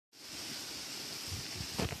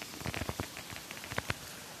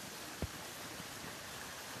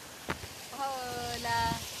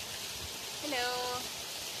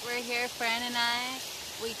We're here, Fran and I.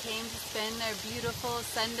 We came to spend our beautiful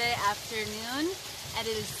Sunday afternoon at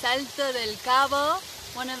El Salto del Calvo,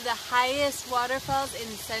 one of the highest waterfalls in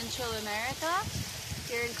Central America,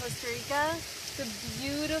 here in Costa Rica. It's a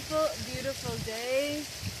beautiful, beautiful day.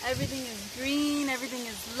 Everything is green, everything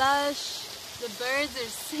is lush. The birds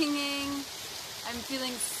are singing. I'm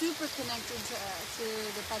feeling super connected to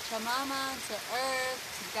the Pachamama, to Earth,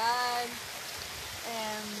 to God.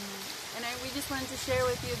 We just wanted to share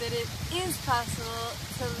with you that it is possible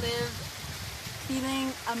to live feeling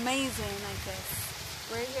amazing like this.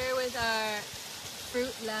 We're here with our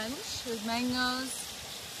fruit lunch with mangoes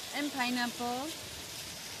and pineapple,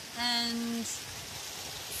 and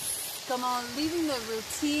como leaving the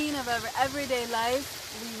routine of our everyday life.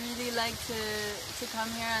 We really like to come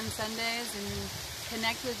here on Sundays and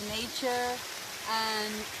connect with nature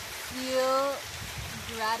and feel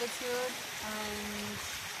gratitude.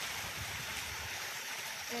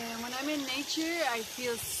 And when I'm in nature, I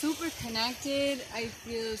feel super connected. I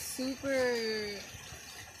feel super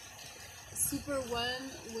one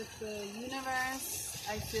with the universe.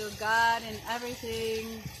 I feel God in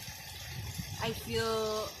everything. I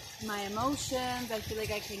feel my emotions. I feel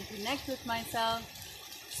like I can connect with myself.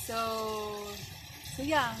 So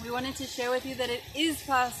yeah, we wanted to share with you that it is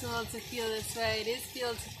possible to feel this way.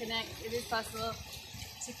 It is possible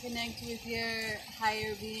to connect with your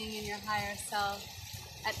higher being and your higher self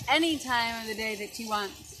at any time of the day that you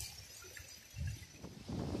want.